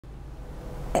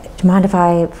Do you mind if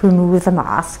I remove the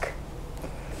mask?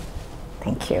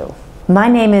 Thank you. My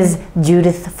name is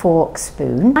Judith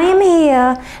Forkspoon. I am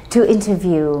here to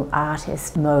interview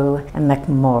artist Mo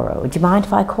McMorrow. Do you mind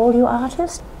if I call you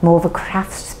artist? More of a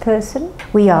craftsperson?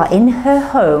 We are in her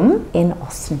home in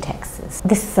Austin, Texas.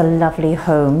 This is a lovely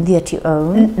home that you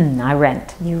own. I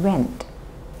rent. You rent.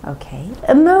 Okay.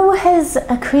 Mo has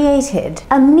created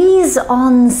a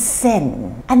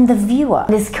mise-en-scène, and the viewer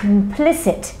is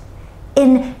complicit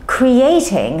in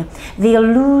creating the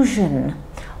illusion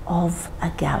of a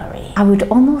gallery. I would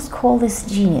almost call this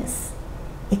genius,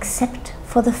 except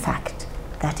for the fact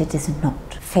that it is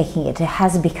not faking it. It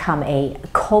has become a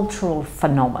cultural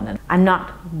phenomenon. I'm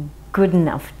not good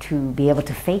enough to be able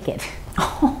to fake it.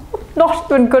 Not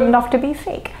even good enough to be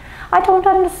fake. I don't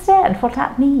understand what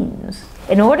that means.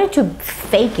 In order to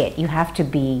fake it, you have to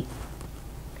be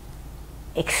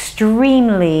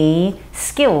extremely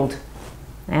skilled,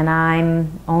 and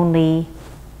I'm only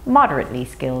moderately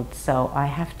skilled, so I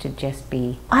have to just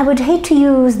be... I would hate to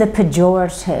use the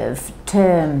pejorative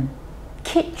term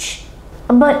kitsch,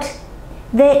 but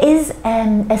there is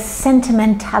a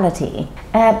sentimentality,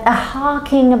 a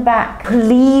harking back,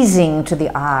 pleasing to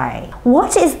the eye.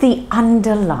 What is the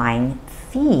underlying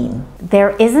theme?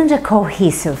 There isn't a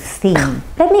cohesive theme.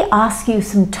 Let me ask you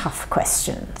some tough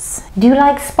questions. Do you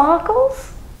like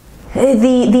sparkles?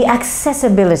 The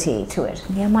accessibility to it.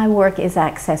 Yeah, my work is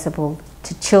accessible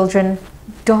to children,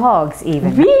 dogs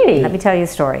even. Really? Let me tell you a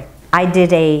story. I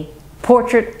did a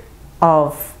portrait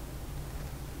of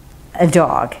a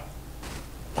dog.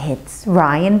 It's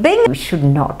Ryan Bing. We should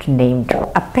not name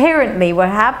drop. Apparently what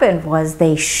happened was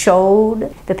they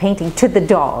showed the painting to the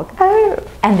dog,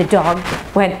 and the dog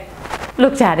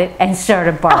looked at it and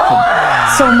started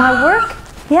barking. So my work,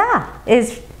 yeah,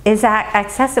 is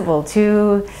accessible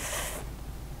to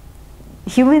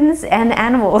humans and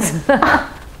animals.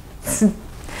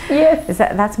 Yes.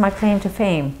 That's my claim to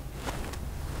fame.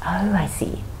 Oh, I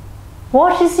see.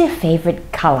 What is your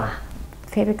favorite color?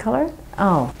 Favorite color?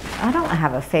 Oh, I don't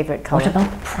have a favorite color. What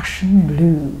about Prussian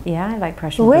blue? Yeah, I like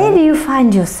Prussian blue. Where do you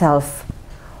find yourself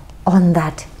on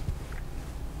that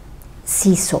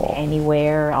seesaw?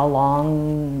 Anywhere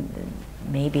along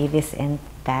maybe this end,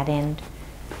 that end.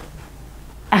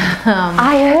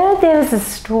 I heard there was a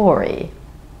story.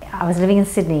 I was living in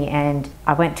Sydney and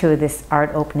I went to this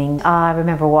art opening. I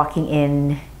remember walking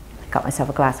in, got myself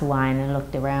a glass of wine and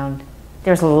looked around.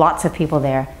 There's lots of people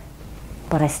there,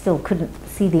 but I still couldn't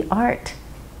see the art.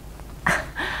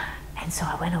 And so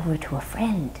I went over to a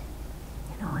friend,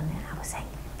 and then I was saying,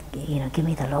 give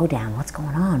me the lowdown. What's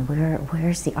going on?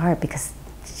 Where's the art? Because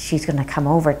she's gonna come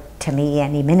over to me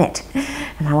any minute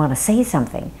and I wanna say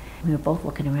something. We were both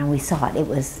looking around, we saw it. It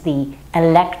was the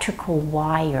electrical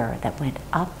wire that went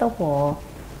up the wall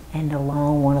and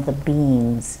along one of the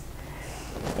beams.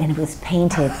 And it was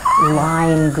painted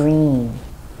lime green.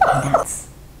 And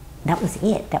that was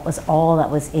it. That was all that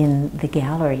was in the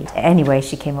gallery. Anyway,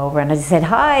 she came over and I just said,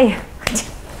 hi.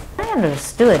 I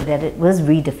understood that it was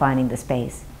redefining the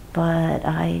space, but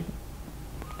I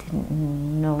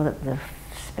didn't know that the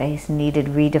space needed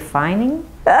redefining.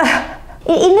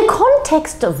 In the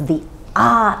context of the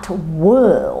art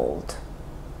world,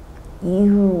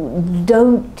 you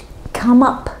don't come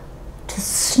up to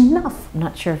snuff. I'm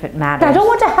not sure if it matters. I don't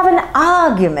want to have an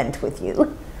argument with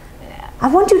you.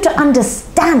 I want you to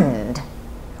understand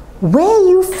where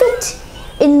you fit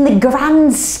in the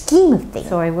grand scheme of things.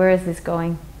 Sorry, where is this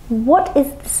going? What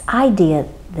is this idea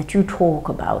that you talk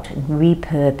about,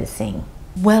 repurposing?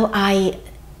 Well, I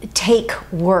take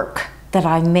work that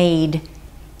I made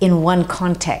in one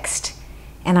context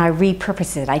and I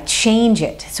repurpose it. I change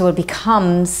it so it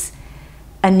becomes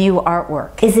a new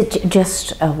artwork. Is it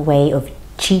just a way of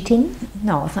cheating?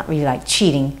 No, it's not really like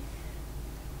cheating.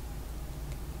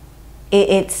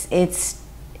 It's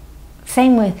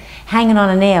same with hanging on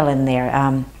a nail in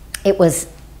there. It was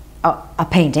a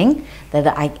painting that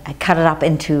I cut it up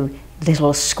into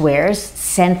little squares,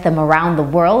 sent them around the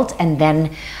world, and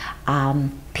then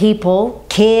people,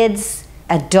 kids,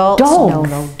 adults,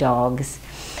 dogs,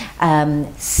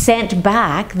 sent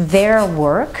back their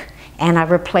work, and I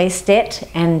replaced it,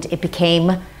 and it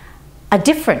became a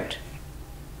different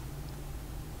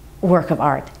work of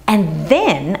art. And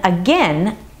then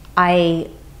again, I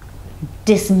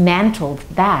dismantled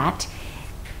that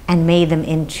and made them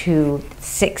into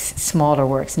 6 smaller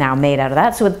works now made out of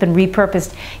that. So it's been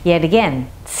repurposed yet again,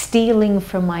 stealing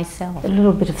from myself. A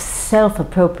little bit of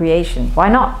self-appropriation. Why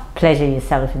not pleasure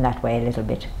yourself in that way a little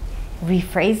bit?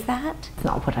 Rephrase that? It's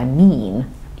not what I mean.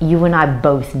 You and I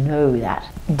both know that.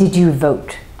 Did you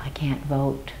vote? I can't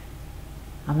vote.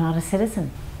 I'm not a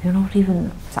citizen. You're not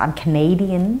even, so I'm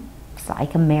Canadian, it's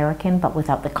like American, but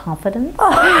without the confidence.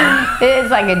 It's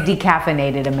like a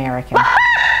decaffeinated American.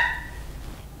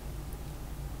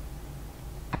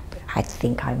 I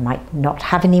think I might not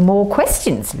have any more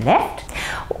questions left.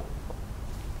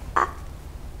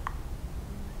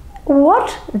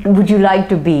 What would you like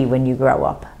to be when you grow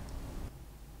up?